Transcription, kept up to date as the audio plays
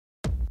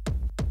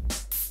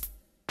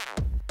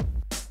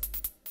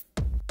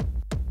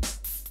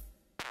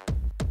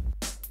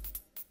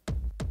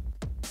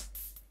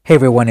Hey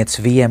everyone, it's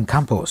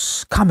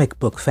vmcampos, comic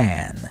book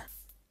fan.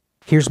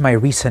 Here's my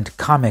recent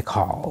comic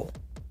haul.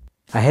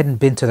 I hadn't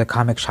been to the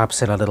comic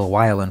shops in a little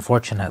while,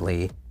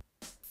 unfortunately.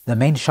 The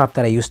main shop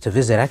that I used to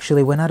visit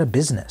actually went out of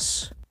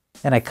business,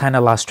 and I kinda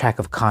lost track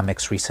of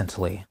comics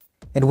recently.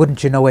 And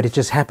wouldn't you know it, it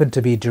just happened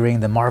to be during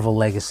the Marvel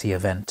Legacy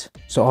event.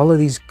 So all of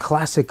these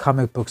classic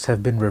comic books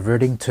have been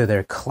reverting to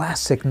their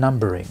classic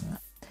numbering.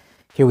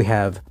 Here we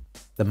have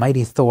the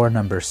Mighty Thor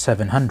number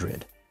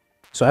 700.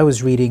 So I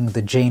was reading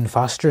the Jane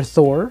Foster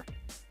Thor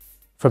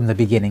from the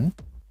beginning,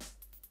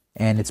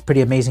 and it's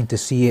pretty amazing to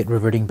see it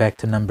reverting back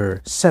to number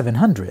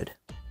 700.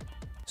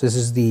 So this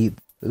is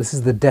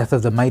the Death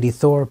of the Mighty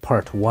Thor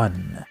Part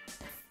 1.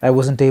 I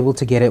wasn't able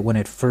to get it when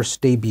it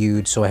first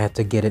debuted, so I had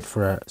to get it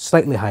for a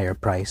slightly higher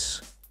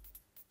price.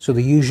 So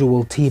the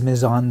usual team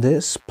is on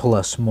this,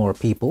 plus more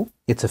people.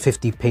 It's a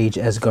 50-page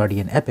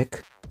Asgardian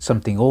epic.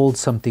 Something old,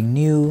 something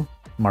new,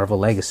 Marvel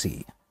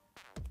Legacy.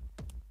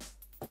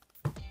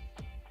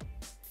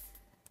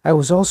 I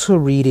was also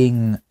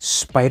reading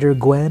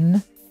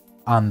Spider-Gwen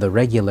on the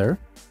regular.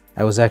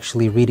 I was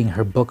actually reading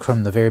her book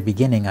from the very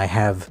beginning. I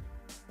have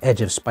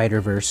Edge of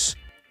Spider-Verse,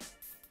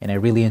 and I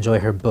really enjoy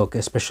her book,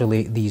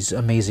 especially these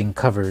amazing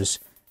covers.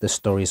 The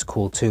story's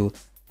cool too.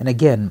 And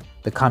again,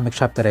 the comic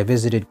shop that I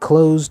visited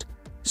closed,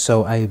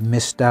 so I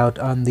missed out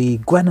on the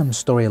Gwenom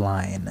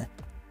storyline.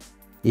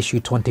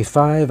 Issue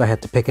 25, I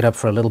had to pick it up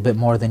for a little bit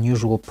more than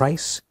usual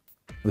price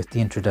with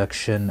the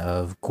introduction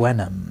of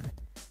Gwenom.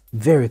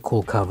 Very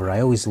cool cover.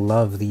 I always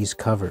love these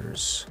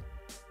covers.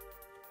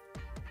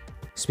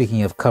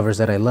 Speaking of covers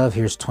that I love,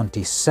 here's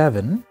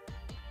 27.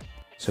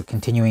 So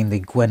continuing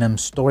the Gwenom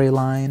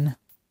storyline.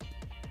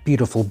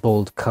 Beautiful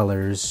bold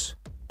colors.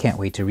 Can't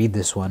wait to read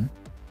this one.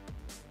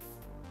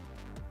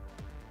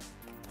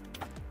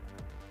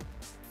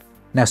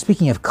 Now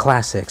speaking of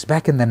classics,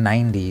 back in the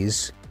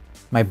 90s,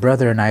 my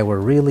brother and I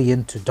were really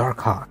into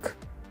Darkhawk.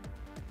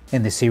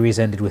 And the series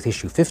ended with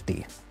issue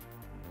 50.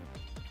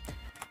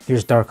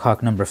 Here's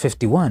Darkhawk number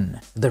 51,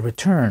 The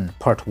Return,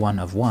 Part 1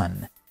 of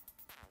 1.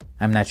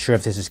 I'm not sure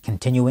if this is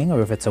continuing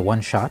or if it's a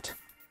one-shot,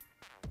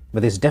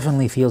 but this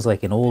definitely feels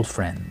like an old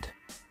friend.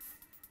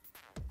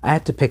 I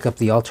had to pick up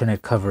the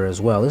alternate cover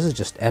as well. This is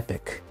just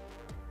epic.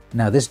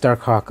 Now this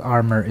Darkhawk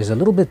armor is a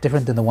little bit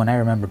different than the one I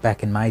remember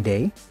back in my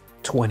day,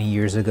 20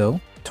 years ago,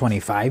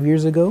 25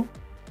 years ago,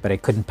 but I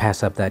couldn't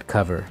pass up that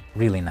cover.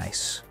 Really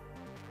nice.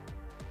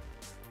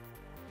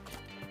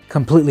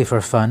 Completely for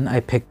fun, I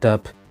picked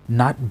up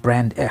Not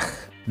Brand Ech,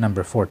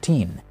 number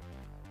 14.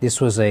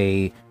 This was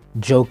a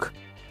joke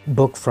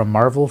book from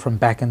Marvel from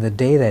back in the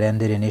day that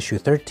ended in issue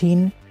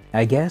 13,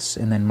 I guess,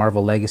 and then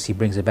Marvel Legacy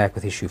brings it back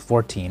with issue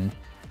 14,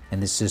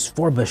 and this is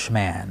Forbush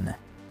Man.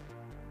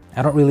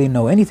 I don't really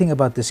know anything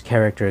about this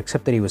character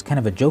except that he was kind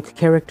of a joke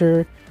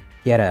character.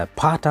 He had a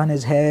pot on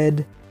his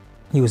head,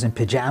 he was in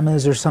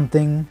pajamas or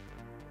something,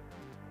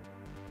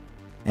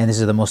 and this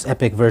is the most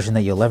epic version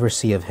that you'll ever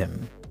see of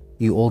him.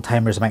 You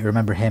old-timers might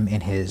remember him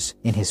in his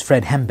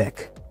Fred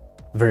Hembeck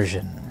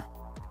version.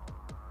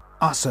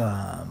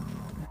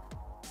 Awesome!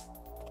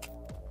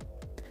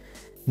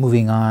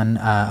 Moving on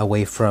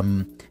away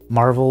from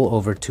Marvel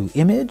over to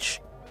Image.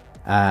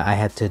 I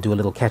had to do a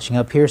little catching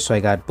up here, so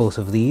I got both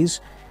of these.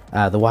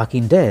 The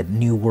Walking Dead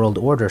New World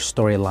Order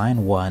storyline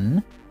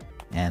 1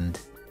 and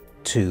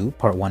 2,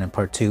 Part 1 and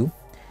Part 2.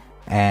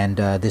 And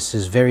this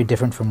is very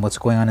different from what's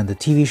going on in the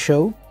TV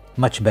show.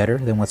 Much better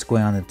than what's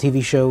going on in the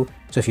TV show.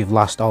 So if you've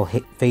lost all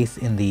faith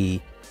in the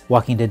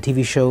Walking Dead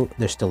TV show,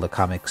 there's still the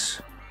comics.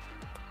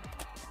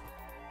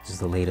 This is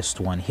the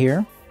latest one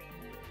here.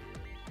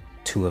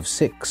 2 of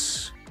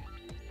 6.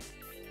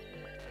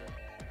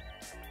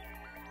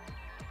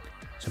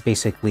 So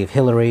basically, if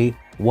Hillary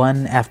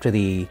won after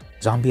the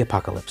zombie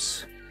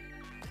apocalypse.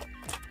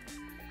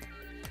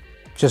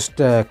 Just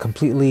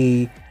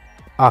completely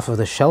off of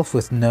the shelf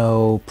with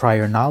no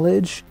prior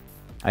knowledge,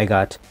 I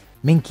got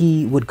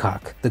Minky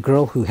Woodcock, The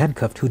Girl Who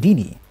Handcuffed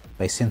Houdini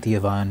by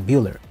Cynthia Von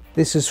Buehler.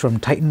 This is from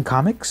Titan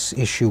Comics,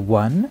 issue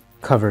 1,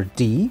 cover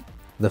D,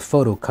 the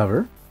photo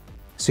cover,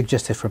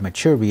 suggested for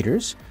mature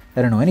readers.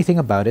 I don't know anything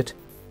about it,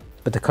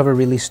 but the cover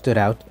really stood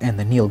out, and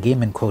the Neil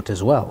Gaiman quote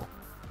as well.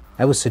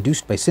 I was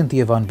seduced by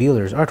Cynthia Von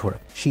Buehler's artwork.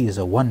 She is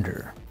a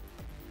wonder.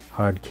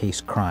 Hard Case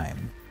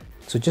Crime.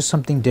 So just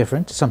something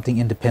different, something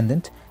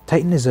independent.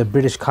 Titan is a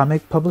British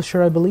comic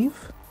publisher, I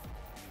believe.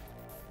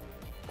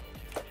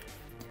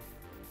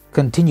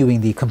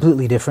 Continuing the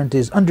completely different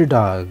is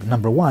Underdog,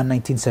 number 1,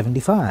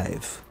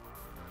 1975.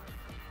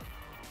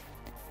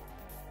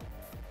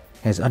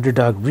 Has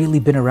Underdog really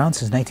been around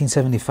since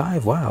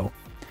 1975? Wow.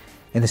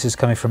 And this is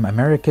coming from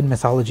American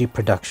Mythology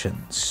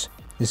Productions.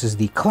 This is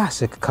the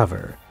classic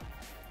cover.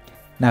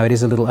 Now it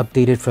is a little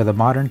updated for the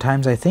modern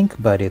times, I think,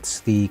 but it's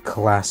the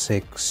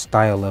classic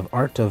style of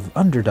art of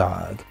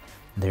Underdog.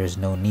 There's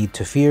no need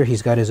to fear,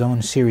 he's got his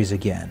own series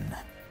again.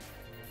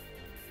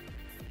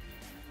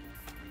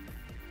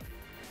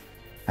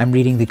 I'm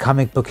reading the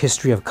Comic Book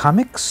History of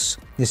Comics.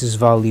 This is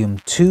volume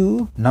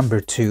 2, number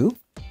 2.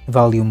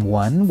 Volume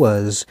 1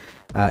 was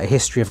a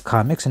history of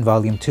comics, and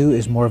volume 2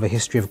 is more of a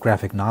history of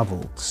graphic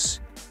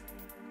novels.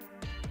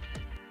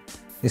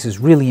 This is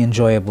really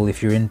enjoyable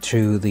if you're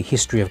into the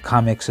history of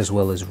comics as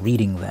well as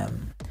reading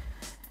them.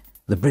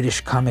 The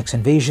British Comics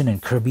Invasion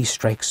and Kirby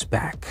Strikes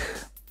Back.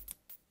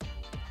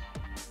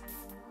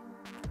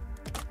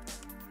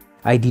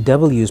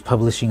 IDW is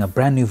publishing a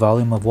brand new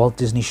volume of Walt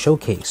Disney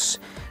Showcase.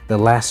 The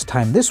last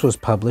time this was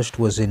published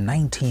was in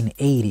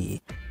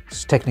 1980.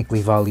 It's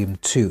technically volume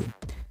 2.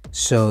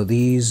 So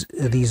these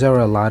are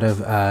a lot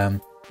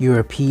of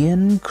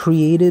European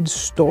created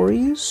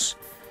stories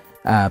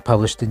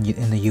published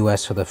in the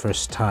US for the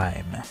first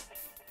time.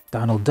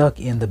 Donald Duck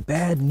in the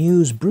Bad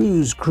News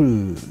Brews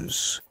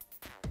Cruise.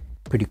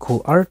 Pretty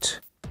cool art,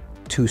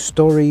 2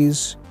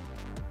 stories,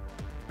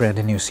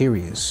 brand new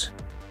series.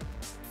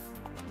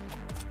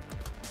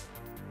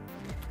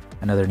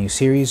 Another new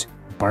series,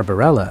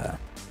 Barbarella.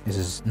 This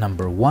is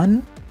number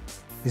 1.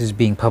 This is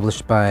being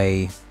published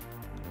by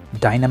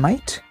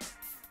Dynamite.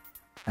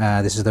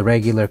 This is the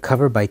regular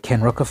cover by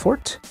Ken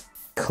Rocafort.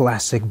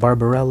 Classic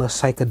Barbarella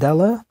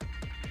Psychedella,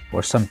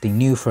 or something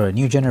new for a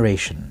new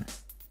generation.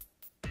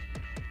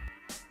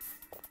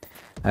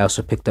 I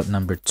also picked up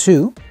number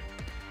 2.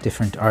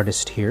 Different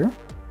artist here.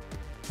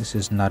 This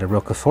is not a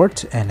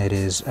Rocafort, and it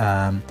is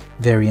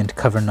variant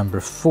cover number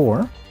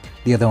 4.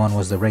 The other one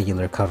was the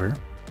regular cover.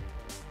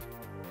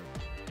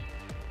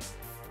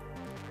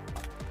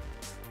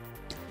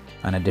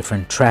 On a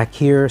different track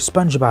here,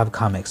 SpongeBob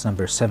Comics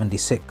number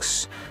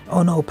 76.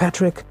 Oh no,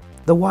 Patrick,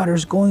 the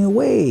water's going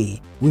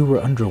away. We were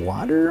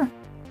underwater?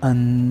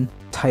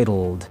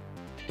 Untitled,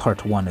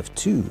 part 1 of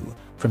 2,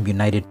 from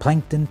United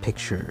Plankton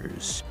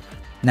Pictures.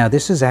 Now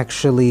this is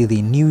actually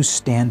the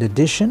newsstand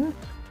edition,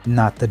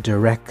 not the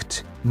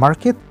direct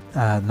market,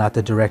 not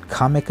the direct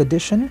comic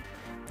edition.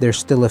 There's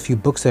still a few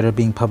books that are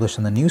being published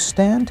on the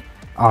newsstand.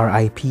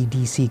 R.I.P.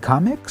 DC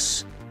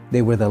Comics.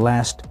 They were the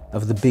last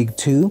of the big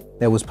 2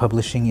 that was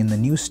publishing in the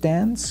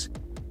newsstands.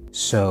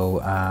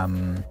 So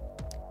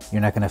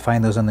you're not going to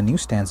find those on the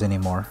newsstands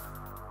anymore.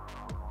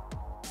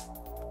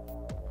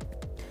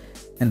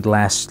 And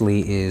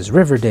lastly is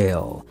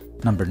Riverdale,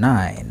 number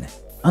 9.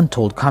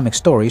 Untold comic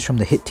stories from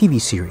the hit TV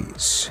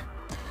series.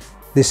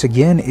 This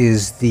again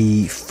is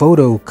the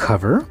photo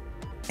cover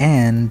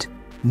and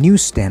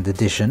newsstand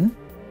edition.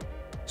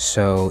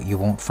 So you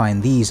won't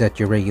find these at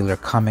your regular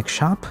comic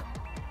shop.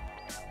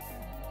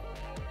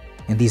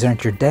 And these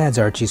aren't your dad's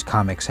Archie's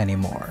comics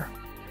anymore.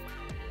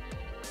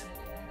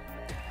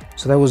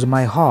 So that was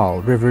my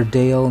haul.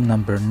 Riverdale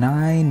number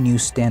 9,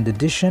 newsstand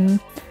edition.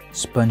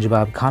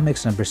 SpongeBob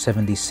Comics number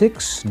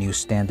 76,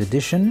 newsstand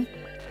edition.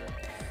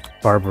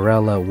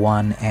 Barbarella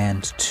 1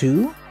 and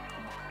 2.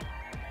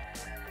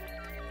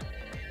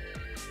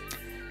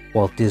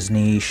 Walt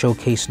Disney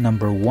Showcase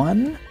number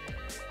 1.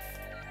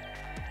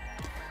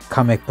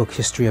 Comic Book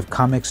History of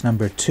Comics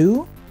number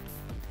 2.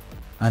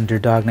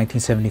 Underdog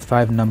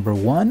 1975 number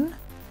 1.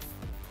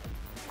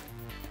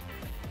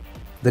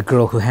 The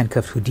Girl Who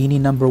Handcuffed Houdini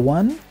number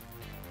 1.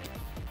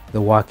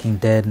 The Walking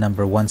Dead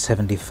number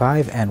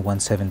 175 and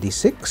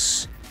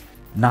 176.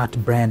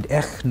 Not Brand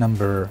Ech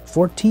number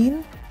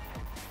 14.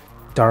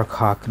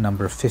 Darkhawk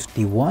number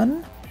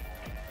 51.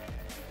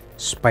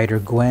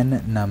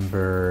 Spider-Gwen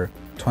number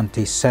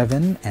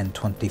 27 and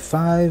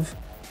 25.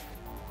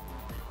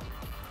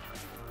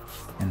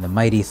 And The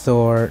Mighty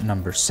Thor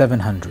number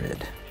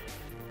 700.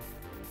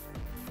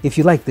 If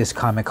you like this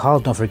comic haul,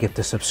 don't forget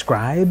to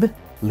subscribe,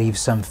 leave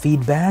some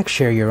feedback,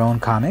 share your own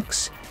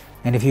comics.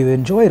 And if you've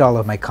enjoyed all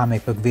of my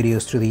comic book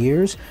videos through the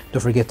years,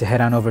 don't forget to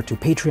head on over to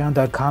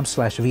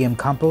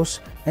patreon.com/vmcampos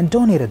and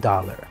donate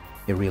 $1.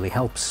 It really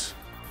helps.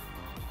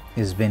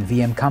 This has been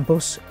VM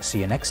Campos. See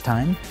you next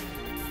time.